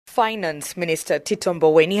Finance Minister Tito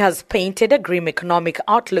Mboweni has painted a grim economic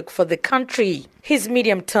outlook for the country. His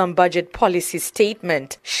medium-term budget policy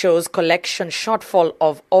statement shows collection shortfall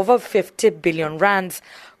of over 50 billion rands,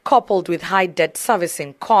 coupled with high debt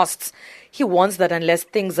servicing costs. He warns that unless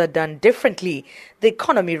things are done differently, the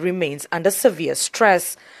economy remains under severe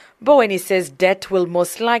stress. Mboweni says debt will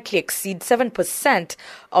most likely exceed 7%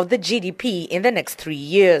 of the GDP in the next 3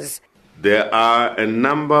 years. There are a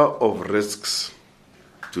number of risks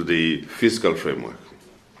to the fiscal framework,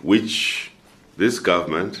 which this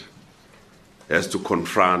government has to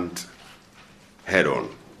confront head-on.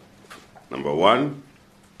 Number one,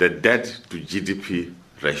 the debt to GDP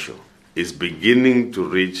ratio is beginning to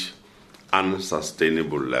reach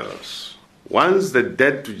unsustainable levels. Once the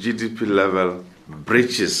debt to GDP level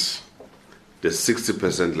breaches the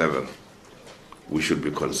 60% level, we should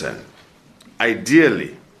be concerned.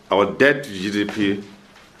 Ideally, our debt to GDP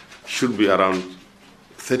should be around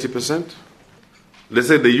 30%. They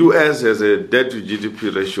say the US has a debt to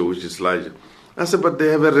GDP ratio which is larger. I said, but they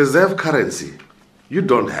have a reserve currency. You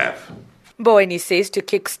don't have. Mboweni says to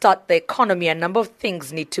kickstart the economy, a number of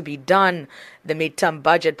things need to be done. The midterm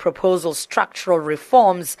budget proposes structural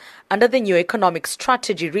reforms under the new economic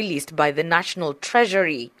strategy released by the National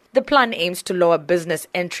Treasury. The plan aims to lower business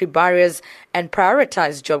entry barriers and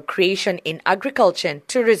prioritize job creation in agriculture and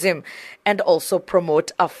tourism, and also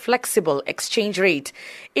promote a flexible exchange rate.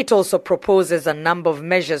 It also proposes a number of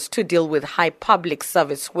measures to deal with high public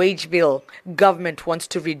service wage bill. Government wants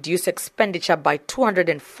to reduce expenditure by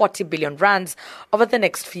 240 billion rands over the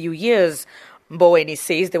next few years. Mboweni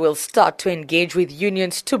says they will start to engage with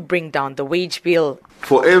unions to bring down the wage bill.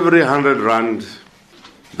 For every 100 rand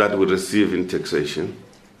that we receive in taxation,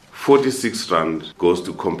 46 rand goes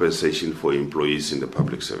to compensation for employees in the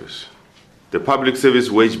public service. The public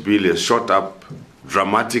service wage bill has shot up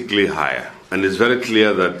dramatically higher, and it's very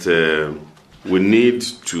clear that we need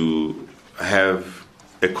to have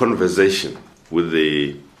a conversation with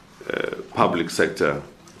the public sector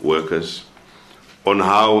workers on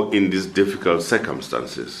how, in these difficult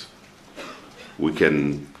circumstances, we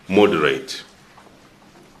can moderate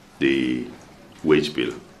the wage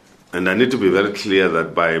bill. And I need to be very clear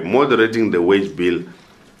that by moderating the wage bill,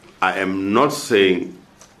 I am not saying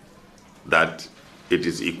that it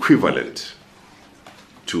is equivalent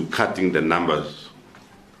to cutting the numbers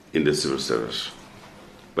in the civil service.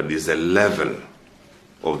 But it's the level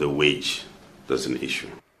of the wage that's an issue.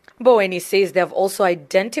 Mboweni says they have also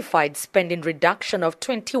identified spending reduction of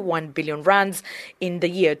 21 billion rands in the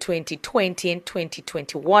year 2020 and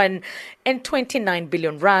 2021 and 29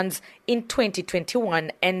 billion rands in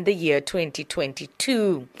 2021 and the year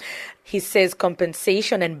 2022. He says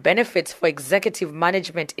compensation and benefits for executive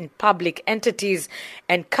management in public entities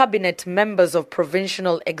and cabinet members of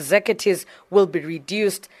provincial executives will be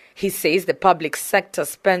reduced. He says the public sector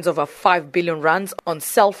spends over 5 billion rands on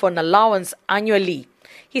cell phone allowance annually.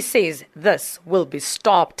 He says this will be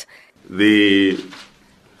stopped. The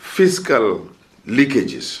fiscal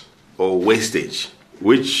leakages or wastage,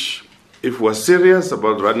 which if we're serious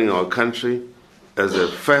about running our country as a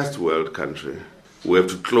first world country, we have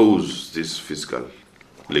to close these fiscal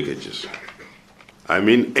leakages. I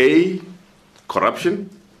mean, A, corruption,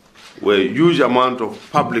 where a huge amount of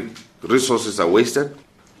public resources are wasted.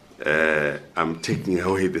 I'm taking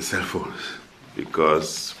away the cell phones,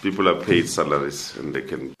 because people are paid salaries and they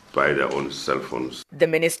can buy their own cell phones. The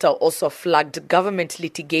minister also flagged government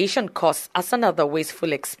litigation costs as another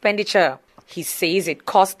wasteful expenditure. He says it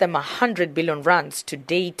cost them 100 billion rands to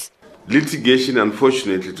date. Litigation,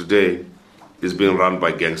 unfortunately, today is being run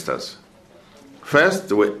by gangsters. First,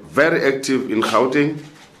 they were very active in Gauteng,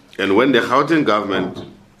 and when the Gauteng government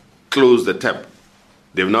closed the tap,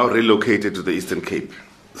 they've now relocated to the Eastern Cape.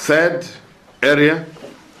 Third area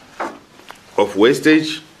of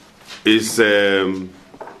wastage is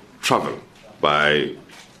travel by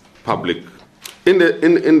public. In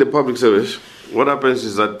the public service, what happens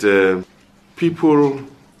is that people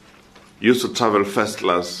used to travel first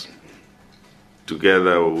class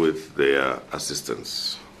together with their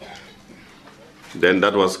assistants. Then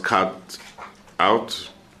that was cut out,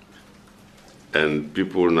 and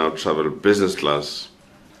people now travel business class.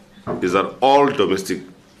 Is that all domestic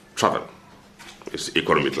travel? It's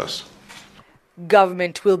economy class.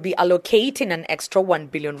 Government will be allocating an extra 1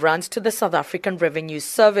 billion rands to the South African Revenue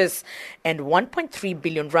Service and 1.3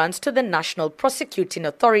 billion rands to the National Prosecuting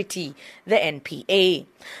Authority, the NPA.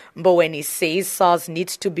 Mboweni says SARS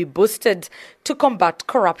needs to be boosted to combat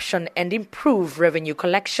corruption and improve revenue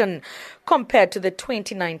collection. Compared to the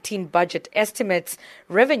 2019 budget estimates,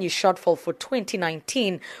 revenue shortfall for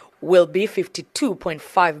 2019 will be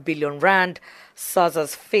 52.5 billion rand. SARS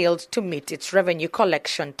has failed to meet its revenue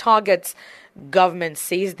collection targets. Government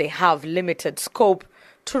says they have limited scope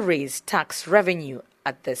to raise tax revenue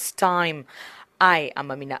at this time. I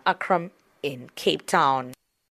am Amina Akram in Cape Town.